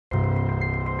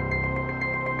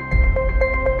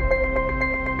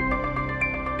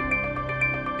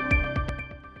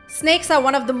Snakes are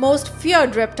one of the most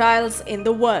feared reptiles in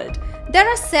the world. There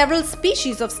are several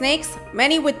species of snakes,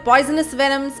 many with poisonous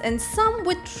venoms and some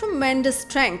with tremendous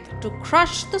strength to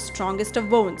crush the strongest of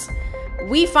bones.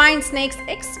 We find snakes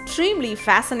extremely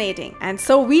fascinating, and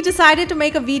so we decided to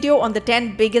make a video on the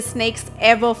 10 biggest snakes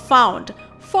ever found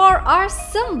for our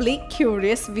Simbly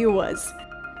curious viewers.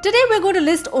 Today we're going to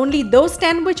list only those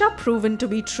 10 which are proven to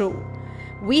be true.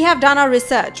 We have done our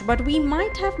research, but we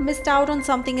might have missed out on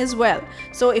something as well.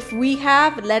 So if we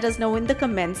have, let us know in the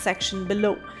comments section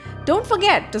below. Don't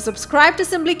forget to subscribe to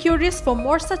Simbly Curious for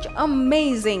more such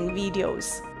amazing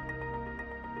videos.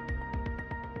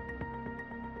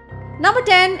 Number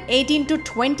 10. 18 to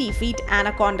 20 feet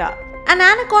anaconda. An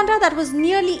anaconda that was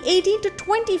nearly 18 to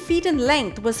 20 feet in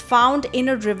length was found in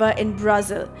a river in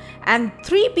Brazil, and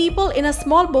 3 people in a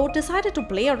small boat decided to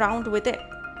play around with it.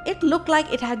 It looked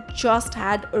like it had just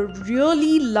had a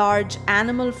really large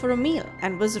animal for a meal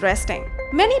and was resting.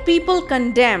 Many people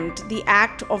condemned the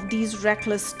act of these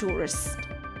reckless tourists.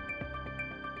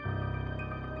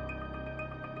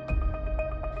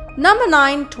 Number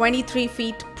 9. 23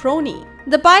 feet prony.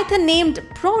 The python named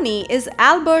prony is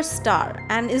Albert's star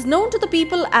and is known to the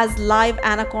people as live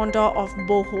anaconda of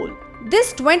Bohol.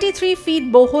 This 23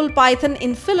 feet Bohol python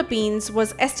in Philippines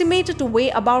was estimated to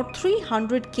weigh about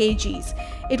 300 kgs.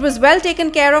 It was well taken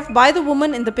care of by the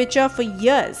woman in the picture for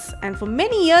years, and for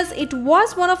many years it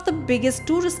was one of the biggest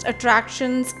tourist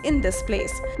attractions in this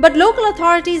place. But local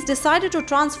authorities decided to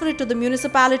transfer it to the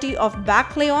municipality of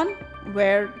Baclayon,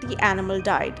 where the animal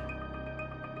died.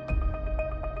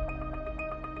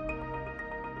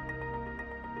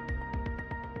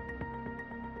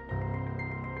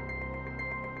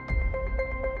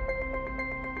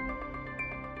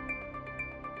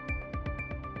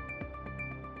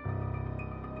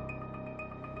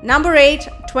 Number 8.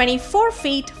 24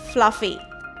 feet fluffy.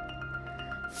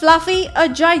 Fluffy, a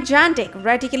gigantic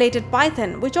reticulated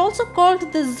python which also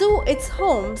called the zoo its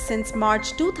home since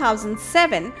March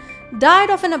 2007, died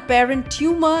of an apparent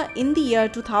tumor in the year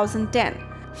 2010.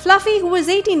 Fluffy, who was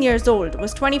 18 years old,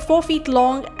 was 24 feet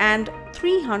long and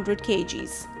 300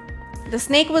 kgs. The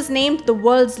snake was named the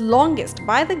world's longest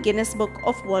by the Guinness Book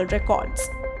of World Records.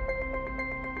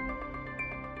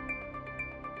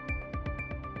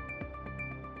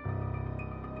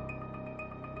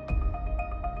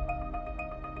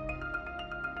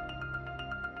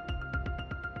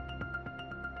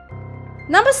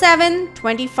 Number 7.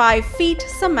 25 feet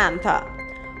Samantha.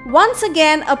 Once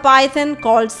again, a python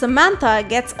called Samantha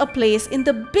gets a place in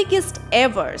the biggest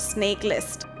ever snake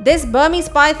list. This Burmese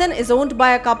python is owned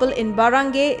by a couple in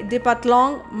Barangay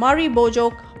Dipatlong,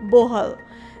 Maribojok, Bohol.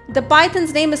 The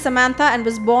python's name is Samantha and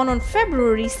was born on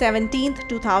February 17,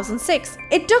 2006.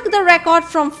 It took the record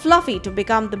from Fluffy to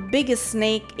become the biggest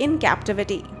snake in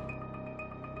captivity.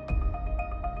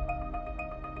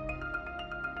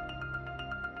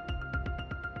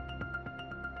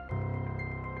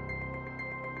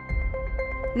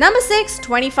 Number 6.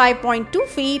 25.2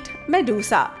 feet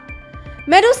Medusa.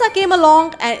 Medusa came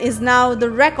along and is now the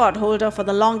record holder for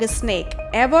the longest snake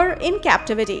ever in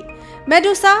captivity.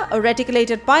 Medusa, a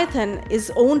reticulated python,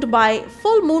 is owned by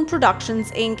Full Moon Productions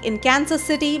Inc. in Kansas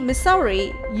City,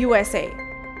 Missouri, USA.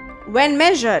 When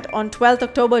measured on 12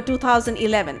 October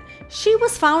 2011, she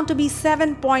was found to be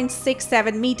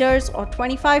 7.67 meters or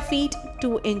 25 feet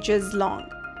 2 inches long.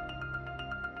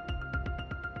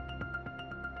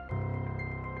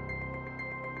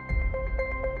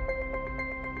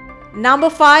 Number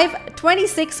 5.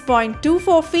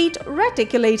 26.24 feet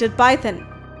reticulated python.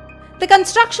 The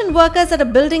construction workers at a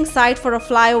building site for a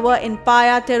flyover in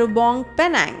Paya Terubong,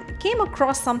 Penang came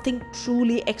across something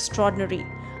truly extraordinary.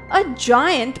 A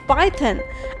giant python,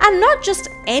 and not just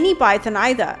any python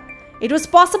either. It was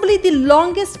possibly the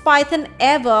longest python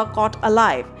ever caught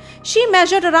alive. She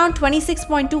measured around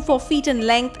 26.24 feet in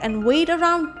length and weighed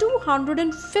around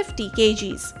 250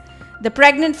 kgs. The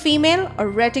pregnant female, a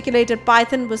reticulated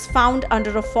python, was found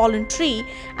under a fallen tree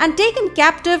and taken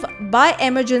captive by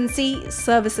emergency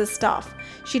services staff.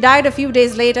 She died a few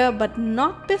days later, but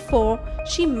not before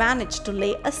she managed to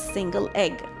lay a single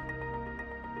egg.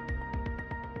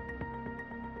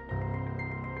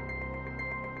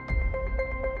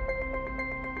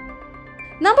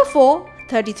 Number 4.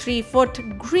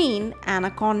 33-foot green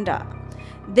anaconda.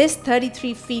 This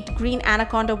 33 feet green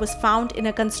anaconda was found in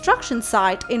a construction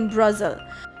site in Brazil.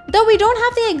 Though we don't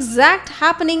have the exact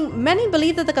happening, many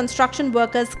believe that the construction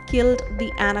workers killed the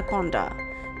anaconda.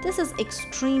 This is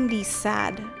extremely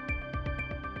sad.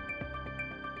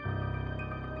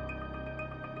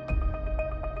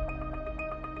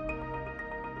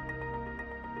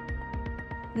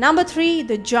 Number 3.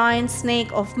 The giant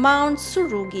snake of Mount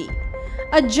Surugi.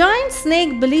 A giant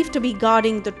snake believed to be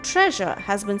guarding the treasure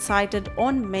has been sighted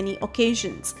on many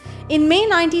occasions. In May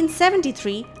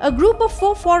 1973, a group of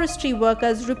 4 forestry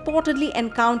workers reportedly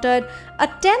encountered a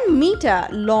 10-meter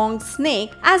long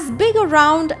snake as big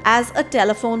around as a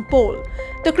telephone pole.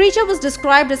 The creature was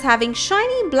described as having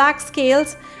shiny black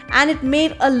scales and it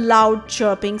made a loud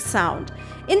chirping sound.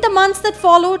 In the months that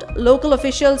followed, local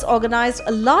officials organized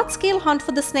a large-scale hunt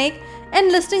for the snake,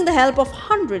 enlisting the help of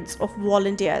hundreds of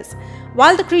volunteers.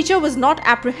 While the creature was not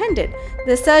apprehended,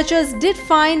 the searchers did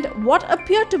find what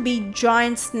appeared to be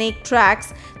giant snake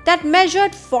tracks that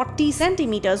measured 40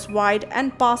 centimeters wide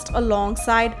and passed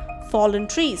alongside fallen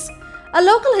trees. A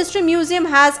local history museum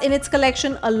has in its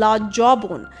collection a large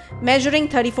jawbone measuring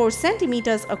 34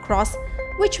 centimeters across,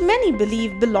 which many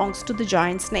believe belongs to the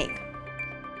giant snake.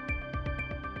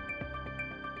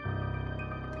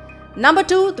 Number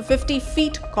 2. The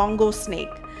 50-feet Congo snake.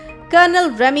 Colonel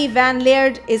Remy van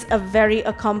Laird is a very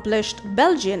accomplished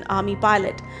Belgian army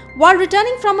pilot. While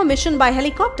returning from a mission by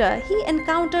helicopter, he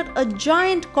encountered a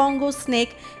giant Congo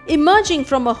snake emerging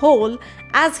from a hole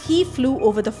as he flew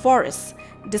over the forests,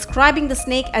 describing the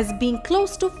snake as being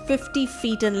close to 50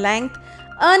 feet in length,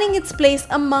 earning its place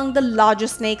among the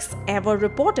largest snakes ever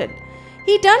reported.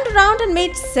 He turned around and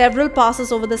made several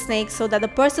passes over the snake so that the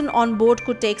person on board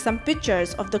could take some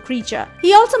pictures of the creature.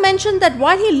 He also mentioned that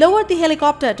while he lowered the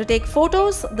helicopter to take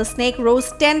photos, the snake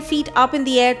rose 10 feet up in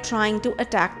the air trying to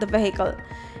attack the vehicle.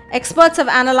 Experts have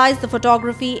analyzed the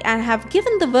photography and have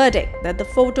given the verdict that the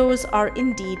photos are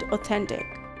indeed authentic.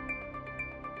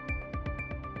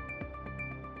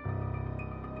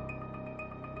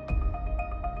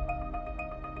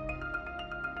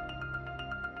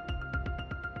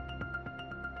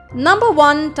 Number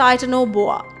 1.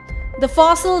 Titanoboa. The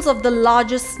fossils of the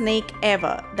largest snake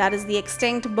ever, that is the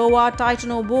extinct boa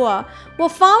titanoboa, were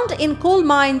found in coal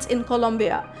mines in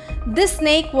Colombia. This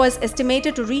snake was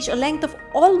estimated to reach a length of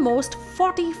almost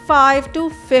 45 to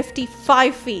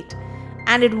 55 feet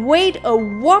and it weighed a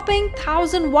whopping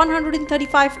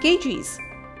 1,135 kgs.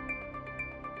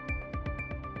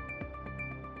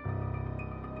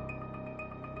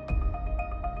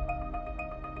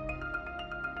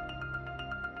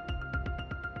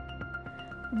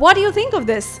 What do you think of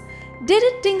this? Did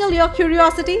it tingle your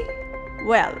curiosity?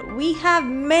 Well, we have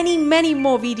many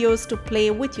more videos to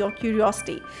play with your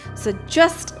curiosity. So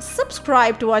just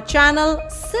subscribe to our channel,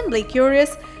 Simbly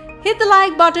Curious, hit the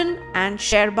like button and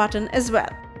share button as well.